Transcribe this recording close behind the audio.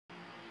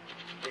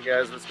Hey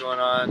guys, what's going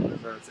on?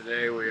 So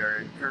today we are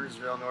in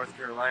Kernersville, North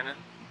Carolina,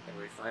 and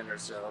we find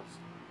ourselves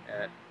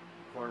at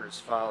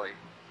Korners Folly,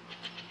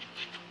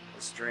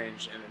 a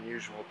strange and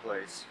unusual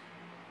place.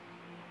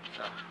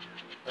 So,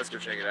 let's go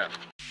check it out.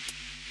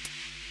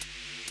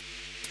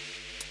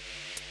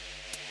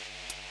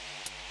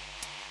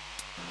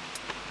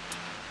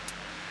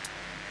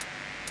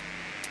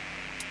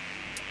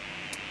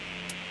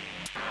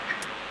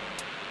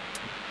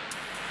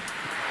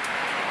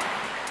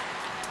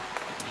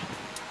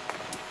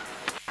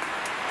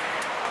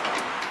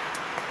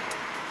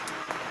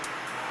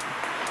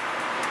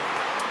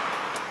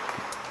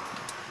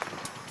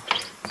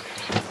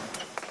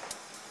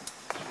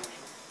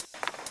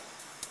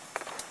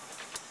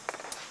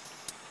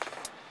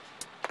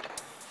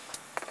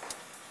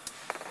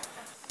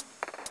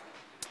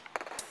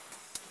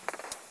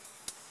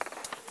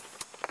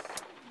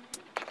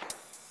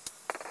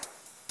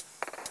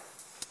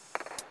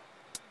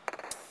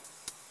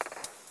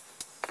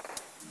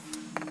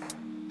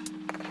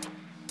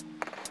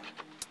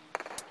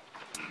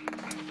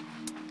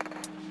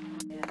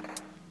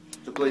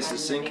 The place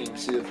is sinking.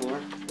 See the floor?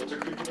 What's it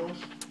creepy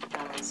noise?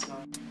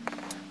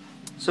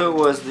 So it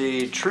was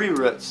the tree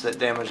roots that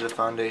damaged the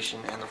foundation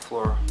and the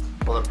floor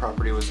while the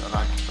property was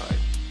unoccupied.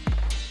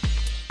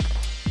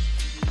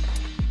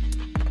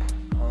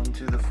 On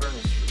to the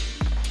furnace room.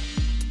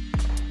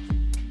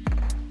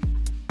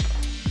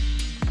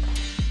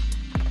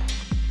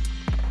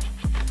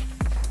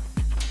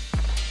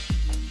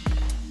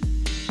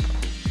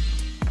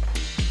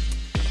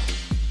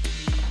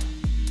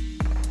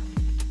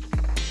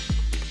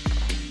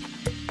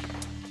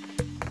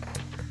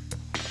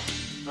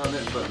 I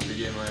didn't put the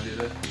begin when I did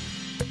it.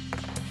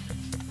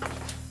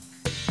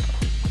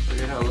 Look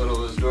at how little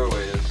this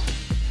doorway is.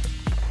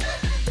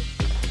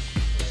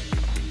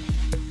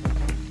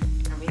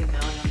 Are we going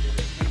under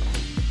the thing?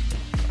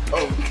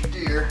 Oh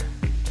dear.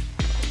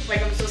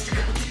 Like I'm supposed to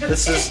go through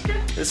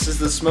This is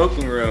the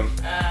smoking room.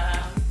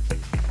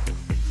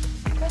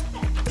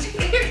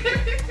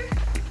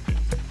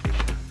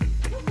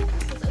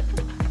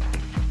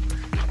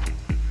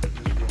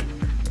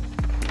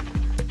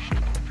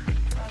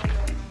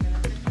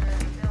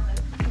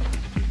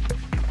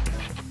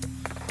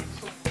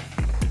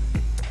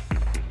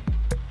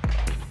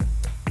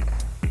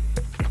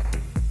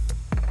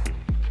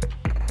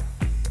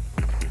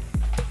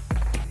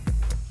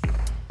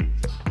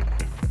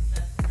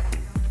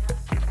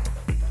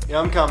 Yeah,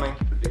 I'm coming.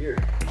 Deer.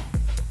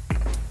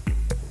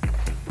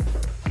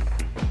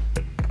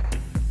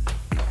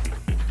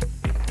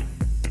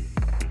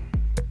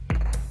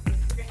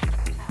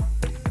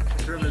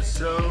 This room is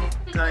so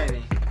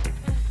tiny.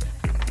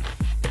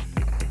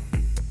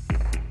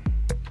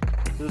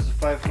 So this is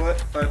 5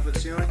 foot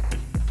ceiling?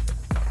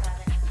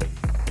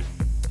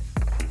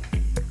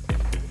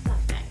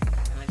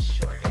 Much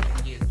shorter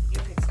than you. You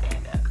could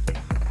stand up.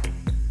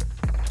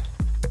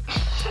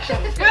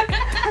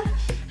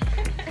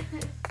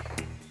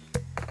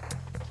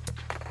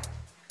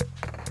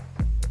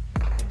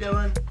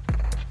 Dylan.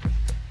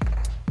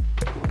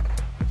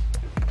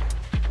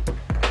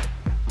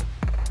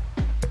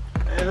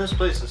 Man, this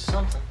place is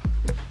something.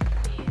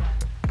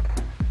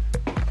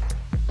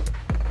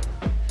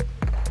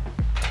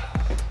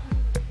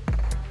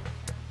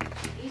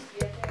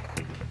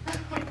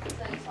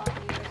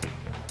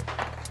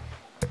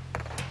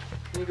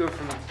 You go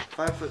from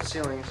 5 foot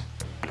ceilings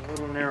to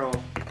little narrow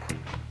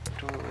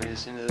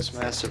doorways into this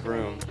massive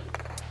room.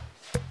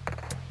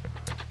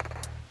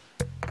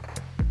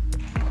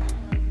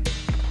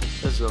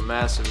 This is a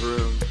massive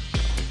room.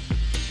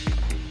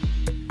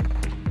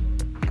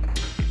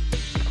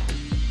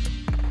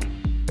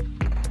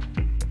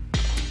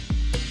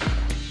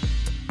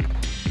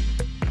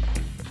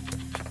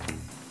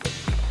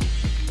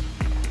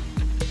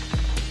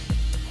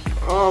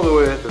 All the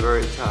way at the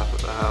very top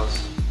of the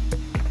house.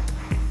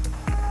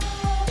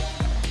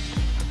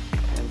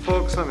 And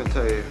folks, let me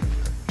tell you,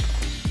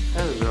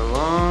 that is a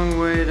long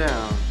way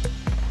down.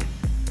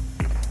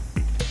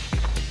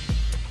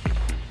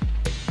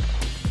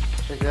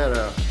 Check that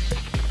out.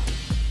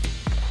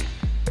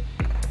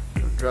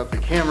 Drop the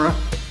camera.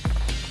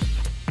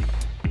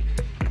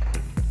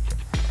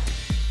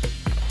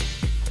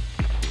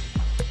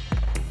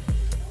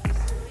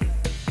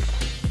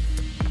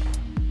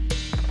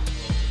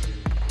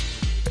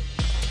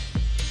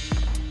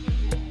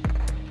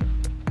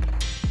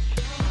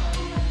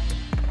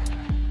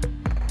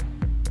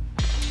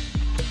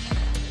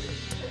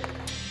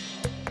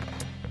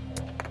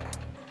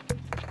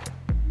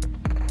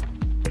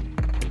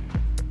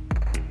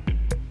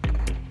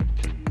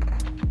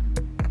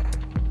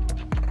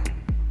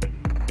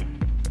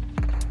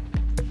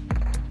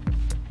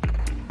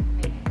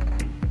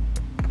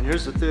 And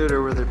here's the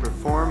theater where they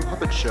perform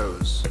puppet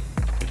shows.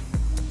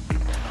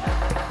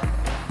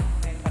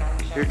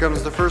 Here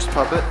comes the first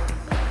puppet.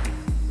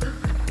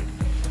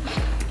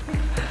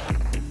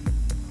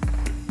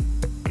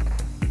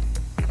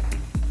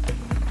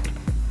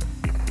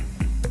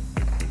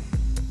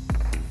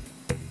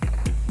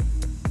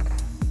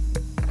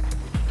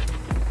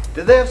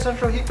 Did they have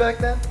central heat back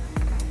then?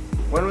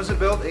 When was it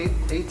built?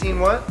 18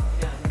 what?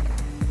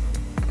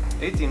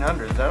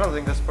 1800s. I don't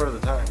think that's part of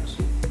the times.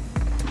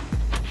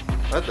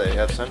 But they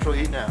have central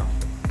heat now.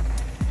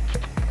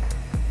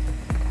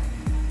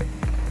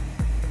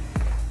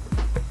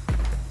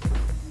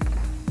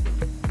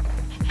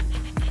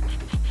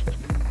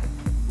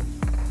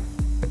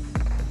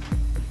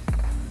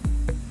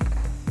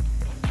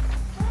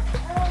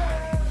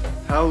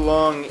 How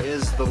long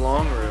is the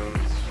long room?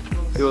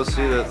 You will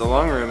see that the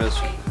long room is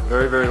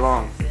very, very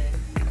long.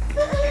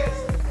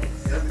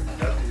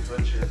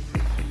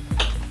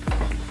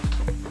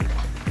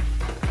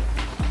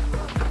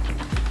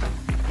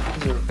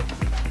 These are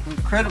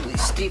incredibly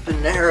steep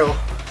and narrow.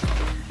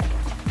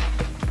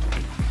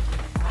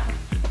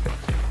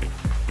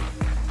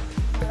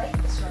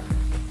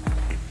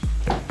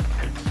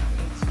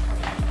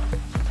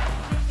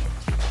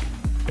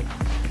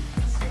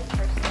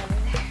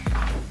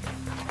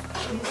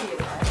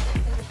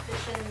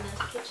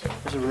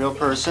 There's a real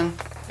person.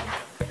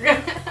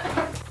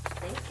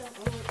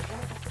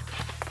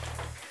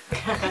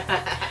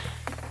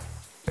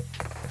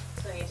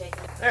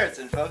 There, it's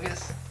in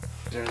focus.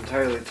 They're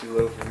entirely too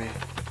low for me.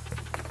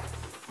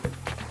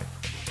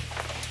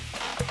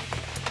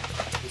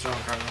 What's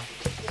wrong, Carlo?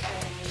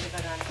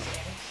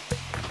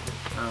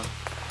 Oh.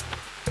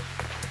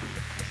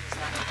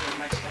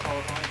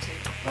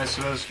 Am I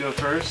supposed to go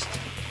first?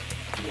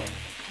 Yeah.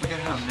 Look at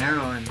how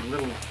narrow and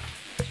little.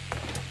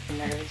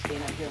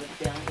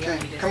 Okay,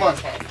 come on.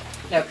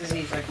 No, because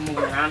he's like moving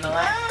around a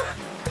lot.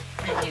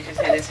 And he just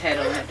had his head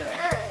on that door.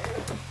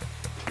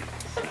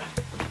 So,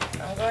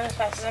 I'm going as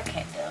fast as I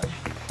can, though.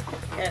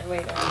 Gotta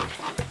wait on.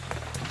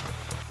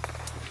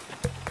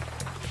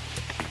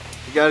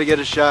 You gotta get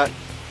a shot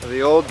of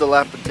the old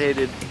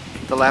dilapidated,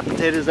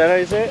 is that how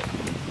you say it?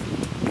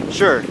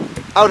 Sure,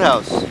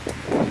 outhouse.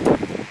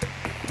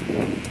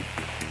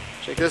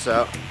 Check this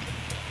out.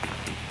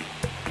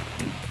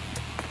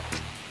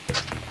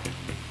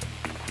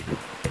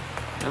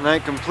 And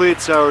that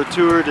completes our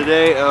tour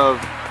today of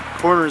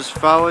Korners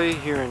Folly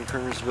here in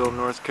Kernersville,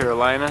 North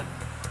Carolina.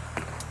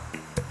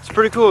 It's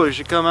pretty cool. You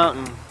should come out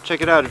and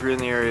check it out if you're in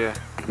the area.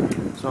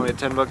 It's only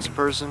 $10 a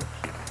person.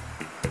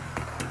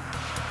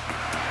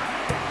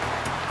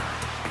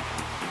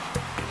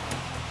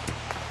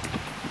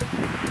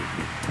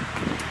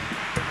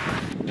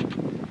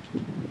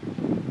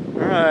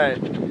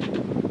 Alright.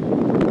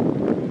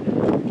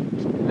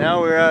 Now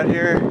we're out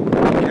here in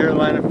the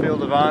Carolina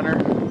Field of Honor.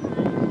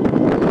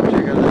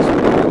 Check out this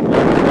one.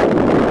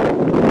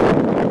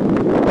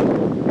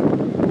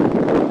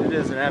 It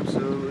is an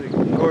absolutely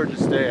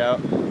gorgeous day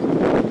out.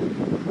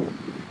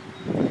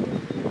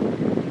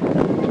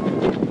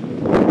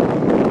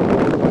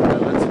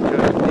 Alright, let's enjoy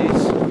the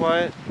peace and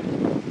quiet.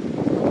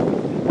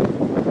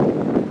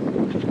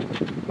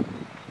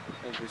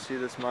 As we see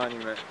this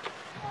monument.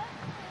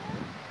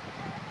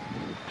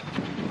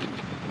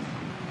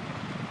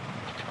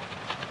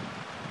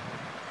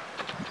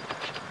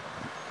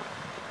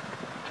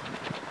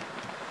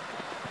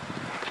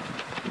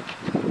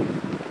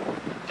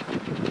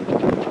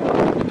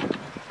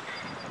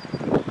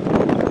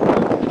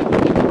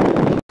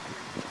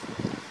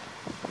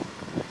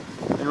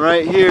 And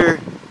right here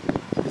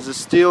is a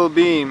steel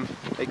beam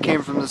that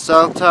came from the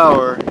South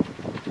Tower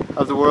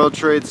of the World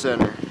Trade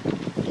Center.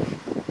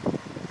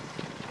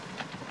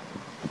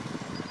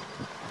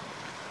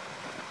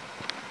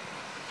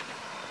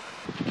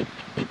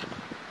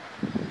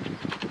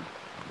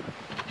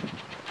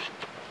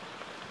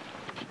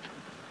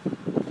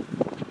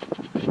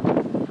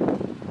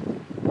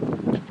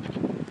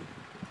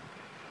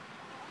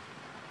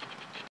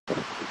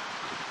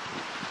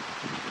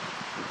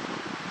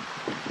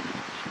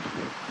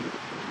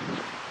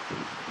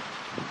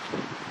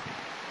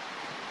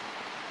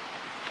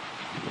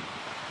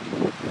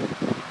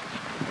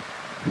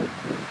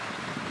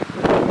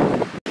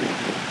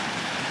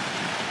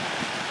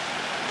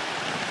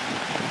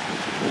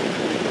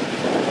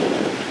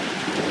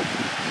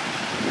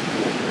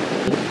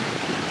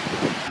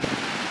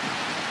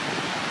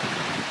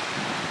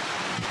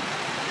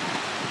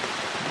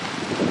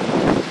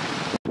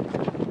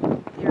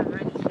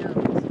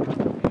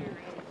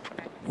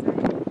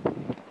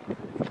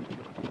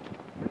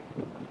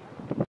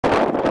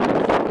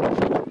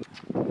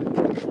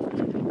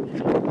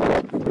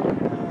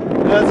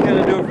 That's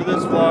going to do it for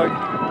this vlog.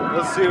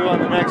 We'll see you on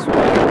the next one.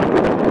 Keep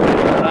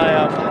an eye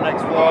out for the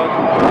next vlog.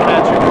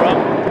 Catching from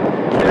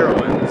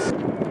Carolyn's.